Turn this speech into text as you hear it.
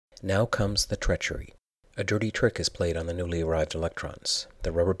Now comes the treachery. A dirty trick is played on the newly arrived electrons.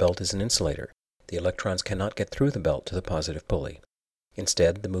 The rubber belt is an insulator. The electrons cannot get through the belt to the positive pulley.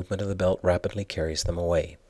 Instead, the movement of the belt rapidly carries them away.